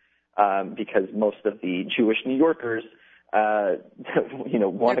between, because most of the Jewish New Yorkers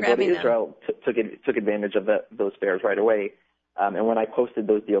want to go to Israel, took advantage of those fares right away. And when I posted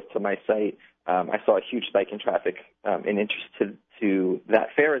those deals to my site, I saw a huge spike in traffic and interest to that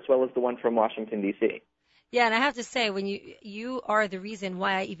fare as well as the one from Washington, D.C. Yeah, and I have to say, when you are the reason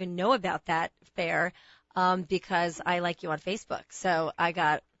why I even know about that fare, because I like you on Facebook. So I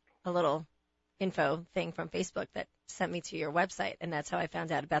got a little info thing from Facebook that sent me to your website, and that's how I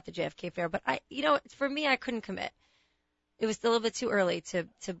found out about the JFK fare. But for me, I couldn't commit. It was still a little bit too early to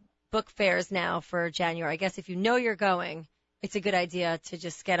book fares now for January. I guess if you know you're going, it's a good idea to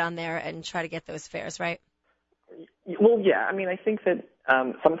just get on there and try to get those fares, right? Well, yeah. I mean, I think that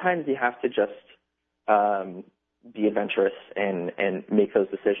sometimes you have to just be adventurous and make those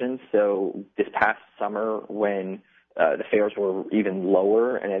decisions. So this past summer, when the fares were even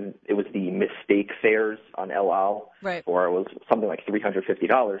lower, and it was the mistake fares on El Al, Right. or it was something like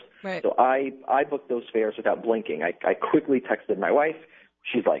 $350. Right. So I booked those fares without blinking. I quickly texted my wife.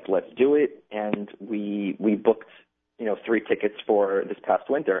 She's like, "Let's do it," and we booked 3 tickets for this past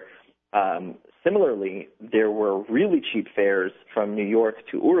winter. Similarly, there were really cheap fares from New York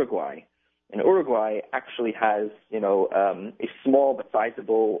to Uruguay. And Uruguay actually has, a small but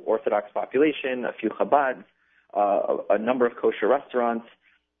sizable Orthodox population, a few Chabads, a number of kosher restaurants,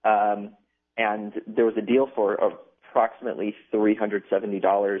 and there was a deal for approximately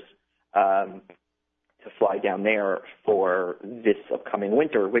 $370 to fly down there for this upcoming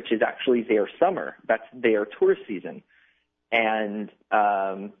winter, which is actually their summer. That's their tourist season. And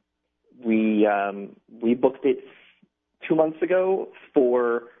we booked it 2 months ago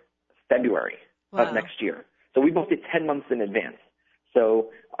for February of next year. So we booked it 10 months in advance.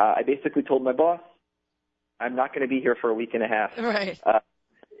 So I basically told my boss, I'm not going to be here for a week and a half. Right.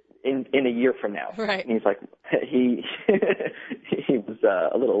 In a year from now. Right. And he's like, he was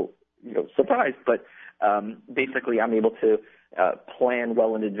a little surprised, but basically I'm able to plan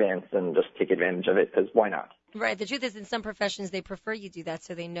well in advance and just take advantage of it, because why not? Right. The truth is, in some professions, they prefer you do that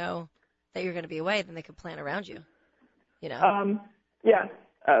so they know that you're going to be away, then they can plan around you. Yeah.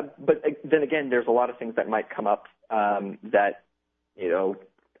 But then again, there's a lot of things that might come up that,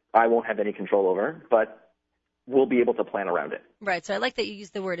 I won't have any control over, but we'll be able to plan around it. Right. So I like that you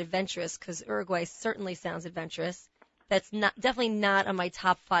use the word adventurous, because Uruguay certainly sounds adventurous. That's definitely not on my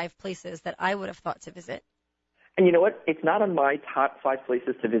top 5 places that I would have thought to visit. And you know what? It's not on my top 5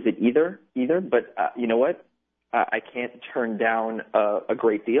 places to visit either. But you know what? I can't turn down a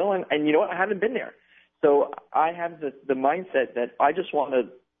great deal. And you know what? I haven't been there. So I have the mindset that I just want to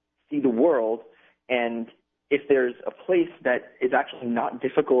see the world, and if there's a place that is actually not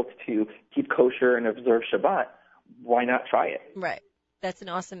difficult to keep kosher and observe Shabbat, why not try it? Right. That's an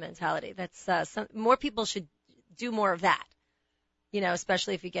awesome mentality. That's more people should do more of that,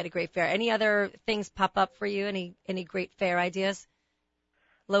 especially if you get a great fare. Any other things pop up for you? Any great fare ideas?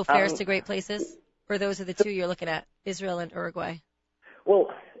 Low fares to great places? Or those are the 2 you're looking at, Israel and Uruguay?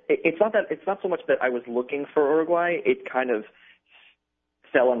 Well, it's not so much that I was looking for Uruguay. It kind of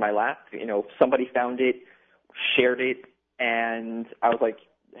fell on my lap. Somebody found it, shared it, and I was like,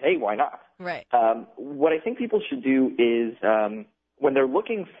 hey, why not? Right. What I think people should do is when they're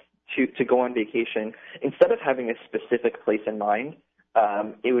looking to go on vacation, instead of having a specific place in mind,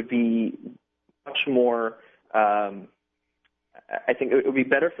 it would be much more I think it would be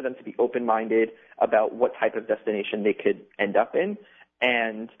better for them to be open-minded about what type of destination they could end up in,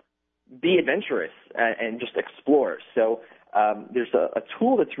 and be adventurous and just explore. So there's a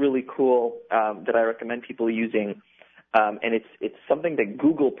tool that's really cool that I recommend people using, and it's something that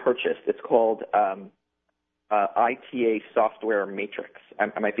Google purchased. It's called ITA Software Matrix.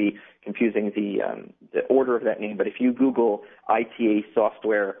 I might be confusing the order of that name, but if you Google ITA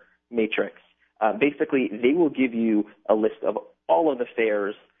Software Matrix, basically they will give you a list of all of the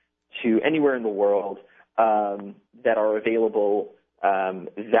fares to anywhere in the world that are available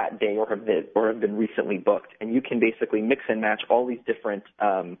that day or have been recently booked, and you can basically mix and match all these different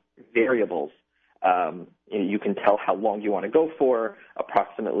variables. You can tell how long you want to go for,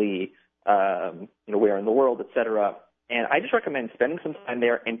 approximately where in the world, etc. And I just recommend spending some time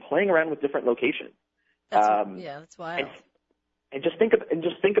there and playing around with different locations. That's wild. And just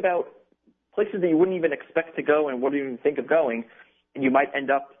think about places that you wouldn't even expect to go and wouldn't even think of going, and you might end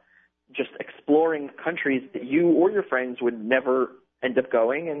up just exploring countries that you or your friends would never end up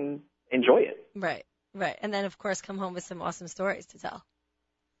going, and enjoy it. Right. And then, of course, come home with some awesome stories to tell.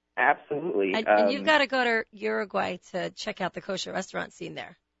 Absolutely. And you've got to go to Uruguay to check out the kosher restaurant scene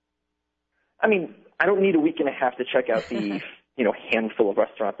there. I mean, I don't need a week and a half to check out the handful of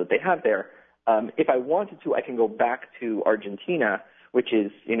restaurants that they have there. If I wanted to, I can go back to Argentina, which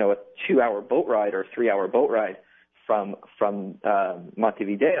is a 2-hour boat ride or 3-hour boat ride from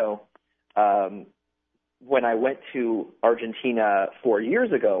Montevideo. When I went to Argentina 4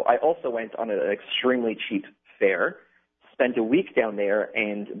 years ago, I also went on an extremely cheap fare, spent a week down there,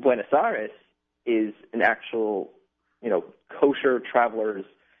 and Buenos Aires is an actual, kosher traveler's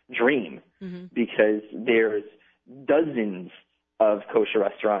dream, because there's dozens of kosher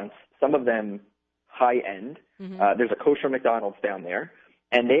restaurants, some of them high-end. There's a kosher McDonald's down there,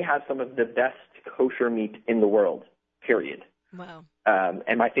 and they have some of the best kosher meat in the world, period. Wow.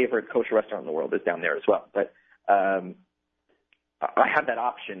 And my favorite kosher restaurant in the world is down there as well. But I have that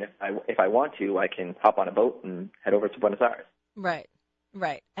option. If I want to, I can hop on a boat and head over to Buenos Aires. Right.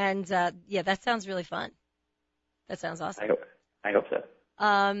 And, that sounds really fun. That sounds awesome. I hope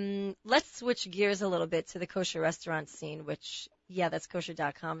so. Let's switch gears a little bit to the kosher restaurant scene, which, that's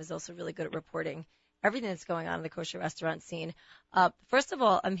kosher.com is also really good at reporting everything that's going on in the kosher restaurant scene. First of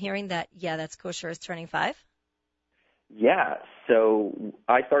all, I'm hearing that, that's kosher is turning 5. Yeah, so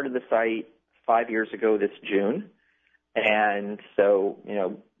I started the site 5 years ago this June, and so,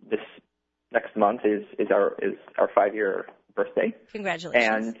 this next month is our 5-year birthday. Congratulations.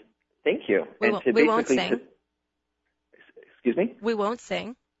 And thank you. We won't sing. Excuse me? We won't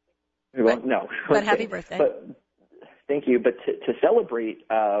sing. We won't, no. But happy birthday. But thank you. But to celebrate,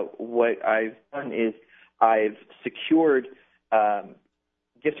 what I've done is I've secured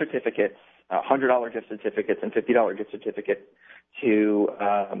gift certificates, $100 gift certificates and $50 gift certificates to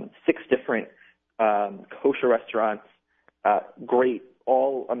 6 different kosher restaurants, great,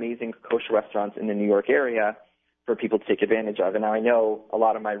 all amazing kosher restaurants in the New York area for people to take advantage of. And now I know a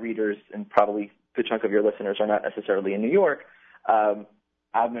lot of my readers and probably a good chunk of your listeners are not necessarily in New York. I'm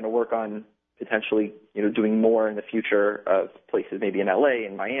going to work on potentially, doing more in the future of places maybe in LA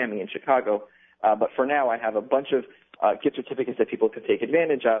and Miami and Chicago. But for now, I have a bunch of gift certificates that people can take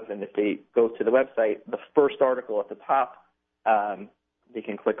advantage of. And if they go to the website, the first article at the top, they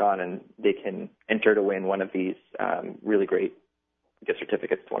can click on and they can enter to win one of these really great gift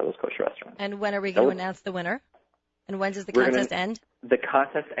certificates to one of those kosher restaurants. And when are we going to announce the winner? And when does the contest end? The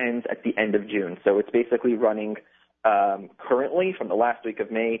contest ends at the end of June. So it's basically running currently from the last week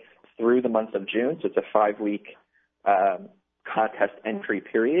of May through the month of June. So it's a 5-week contest entry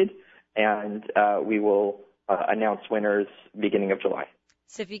period. And we will announce winners beginning of July.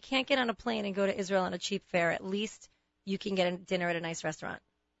 So if you can't get on a plane and go to Israel on a cheap fare, at least you can get a dinner at a nice restaurant.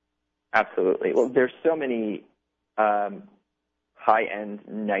 Absolutely. Well, there's so many high-end,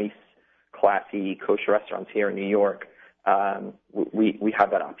 nice, classy kosher restaurants here in New York. We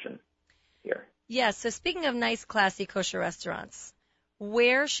have that option here. Yeah, so speaking of nice, classy kosher restaurants,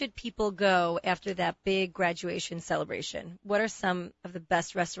 where should people go after that big graduation celebration? What are some of the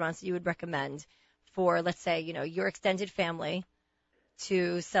best restaurants that you would recommend for, let's say, your extended family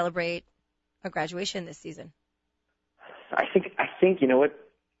to celebrate a graduation this season? I think,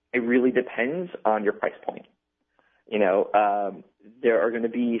 it really depends on your price point. There are going to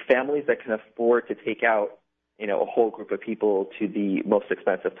be families that can afford to take out, a whole group of people to the most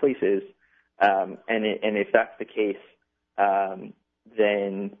expensive places. And if that's the case,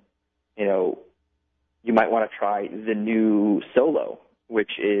 then, you might want to try the new Solo,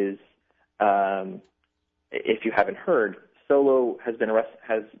 which is, if you haven't heard, Solo has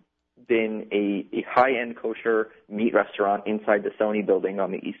been a high-end kosher meat restaurant inside the Sony building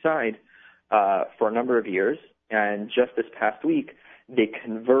on the east side for a number of years. And just this past week, they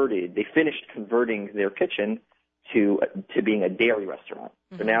finished converting their kitchen to being a dairy restaurant.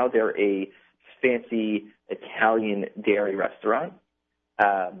 Mm-hmm. So now they're a fancy Italian dairy restaurant.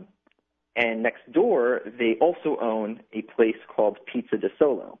 And next door, they also own a place called Pizza de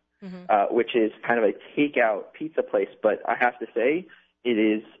Solo, which is kind of a takeout pizza place. But I have to say, it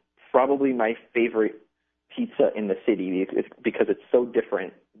is probably my favorite pizza in the city because it's so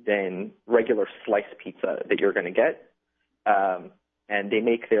different than regular sliced pizza that you're going to get. And they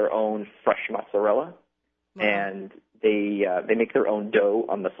make their own fresh mozzarella, and they make their own dough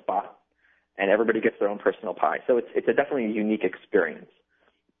on the spot, and everybody gets their own personal pie. So it's definitely a unique experience.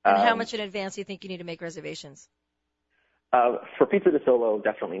 And how much in advance do you think you need to make reservations? For Pizza de Solo,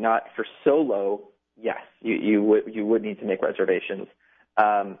 definitely not. For Solo, yes, you would need to make reservations.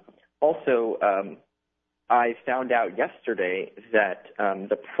 Also, I found out yesterday that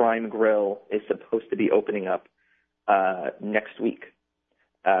the Prime Grill is supposed to be opening up next week.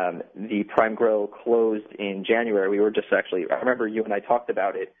 The Prime Grill closed in January. We were just I remember you and I talked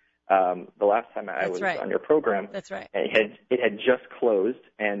about it the last time I was on your program. That's right. And it had just closed,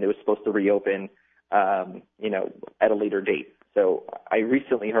 and it was supposed to reopen, at a later date. So I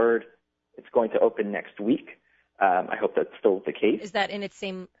recently heard it's going to open next week. I hope that's still the case. Is that in its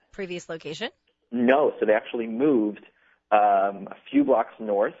same previous location? No, so they actually moved a few blocks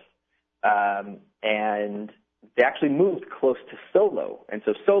north, and they actually moved close to Solo. And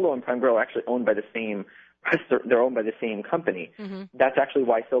so Solo and Prime Grill are actually owned by the same. They're owned by the same company. Mm-hmm. That's actually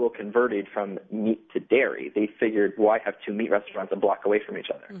why Solo converted from meat to dairy. They figured, why have two meat restaurants a block away from each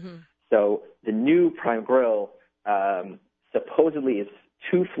other? Mm-hmm. So the new Prime Grill supposedly is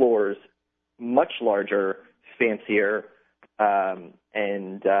 2 floors, much larger, fancier, and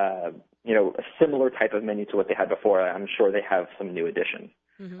a similar type of menu to what they had before. I'm sure they have some new additions.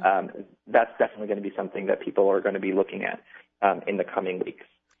 Mm-hmm. That's definitely going to be something that people are going to be looking at in the coming weeks.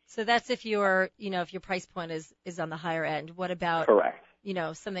 So that's if your price point is on the higher end. What about, correct,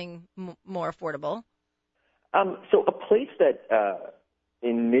 something more affordable? So a place that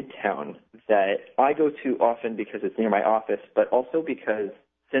in Midtown that I go to often because it's near my office, but also because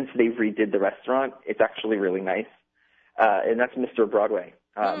since they've redid the restaurant, it's actually really nice. And that's Mr. Broadway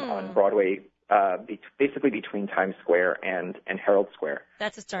on Broadway, basically between Times Square and Herald Square.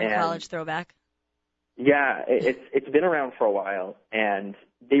 That's a Stern College throwback. Yeah, it's been around for a while, and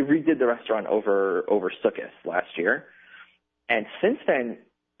they redid the restaurant over Sukkot last year. And since then,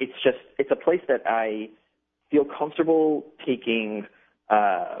 it's a place that I feel comfortable taking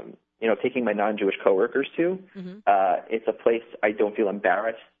my non-Jewish coworkers to. Mm-hmm. It's a place I don't feel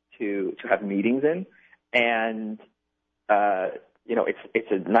embarrassed to have meetings in, and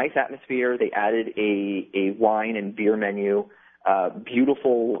it's a nice atmosphere. They added a wine and beer menu,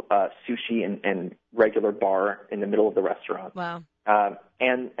 beautiful sushi and regular bar in the middle of the restaurant. Wow.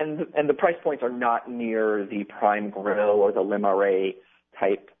 And the price points are not near the Prime Grill or the Le Marais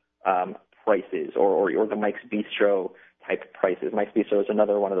type prices or the Mike's Bistro type prices. Mike's Bistro is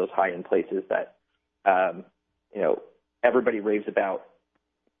another one of those high-end places that everybody raves about.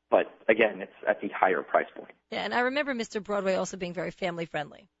 But again, it's at the higher price point. Yeah, and I remember Mr. Broadway also being very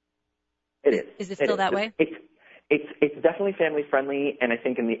family-friendly. It is. Is it still that way? It's definitely family-friendly, and I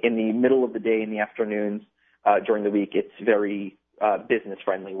think in the middle of the day, in the afternoons, during the week, it's very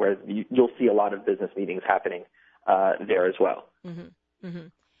business-friendly, where you'll see a lot of business meetings happening there as well. Mm-hmm.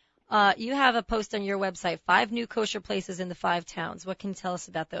 Mm-hmm. You have a post on your website, 5 new kosher places in the 5 towns. What can you tell us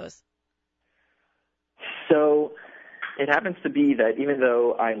about those? So it happens to be that even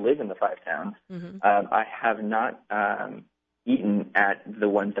though I live in the 5 towns, mm-hmm. I have not eaten at the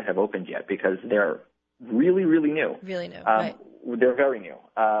ones that have opened yet because they're really, really new. Really new, right. They're very new.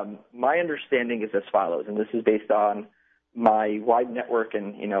 My understanding is as follows, and this is based on my wide network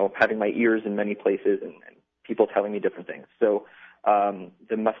and, having my ears in many places and people telling me different things. So the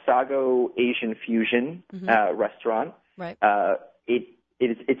Masago Asian Fusion mm-hmm. restaurant, right.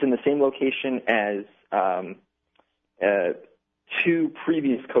 It's in the same location as 2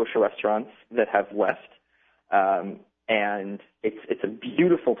 previous kosher restaurants that have left. And it's a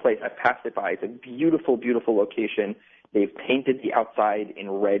beautiful place. I've passed it by. It's a beautiful, beautiful location. They've painted the outside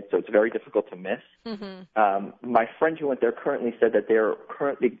in red, so it's very difficult to miss. Mm-hmm. My friend who went there currently said that they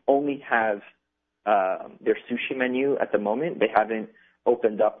only have their sushi menu at the moment. They haven't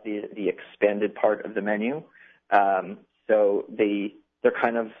opened up the expanded part of the menu. So they're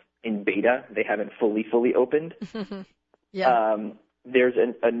kind of in beta. They haven't fully opened. Yeah. There's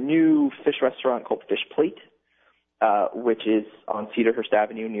a new fish restaurant called Fish Plate, which is on Cedarhurst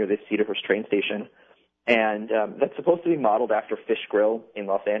Avenue near the Cedarhurst train station. And that's supposed to be modeled after Fish Grill in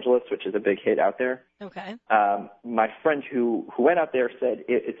Los Angeles, which is a big hit out there. Okay. My friend who went out there said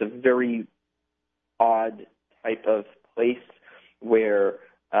it's a very odd type of place where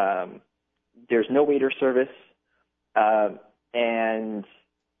there's no waiter service, and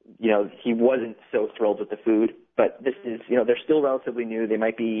he wasn't so thrilled with the food. But this is, they're still relatively new. They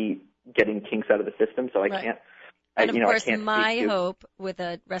might be getting kinks out of the system, so I can't. And of course, my hope with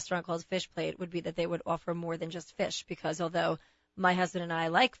a restaurant called Fish Plate would be that they would offer more than just fish, because although my husband and I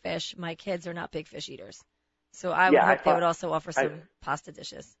like fish, my kids are not big fish eaters. So I would hope they would also offer some pasta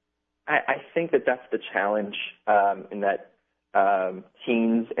dishes. I think that's the challenge, in that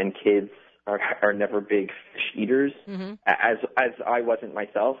teens and kids are never big fish eaters, mm-hmm. as I wasn't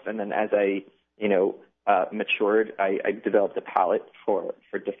myself. And then as I matured, I developed a palate for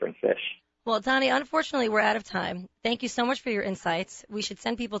different fish. Well, Dani, unfortunately, we're out of time. Thank you so much for your insights. We should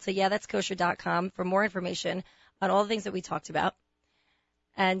send people to yeahthatskosher.com for more information on all the things that we talked about.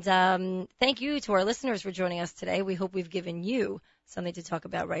 And thank you to our listeners for joining us today. We hope we've given you something to talk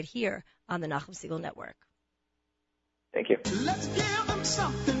about right here on the Nachum Segal Network. Thank you. Let's give them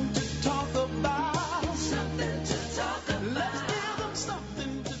something to talk about.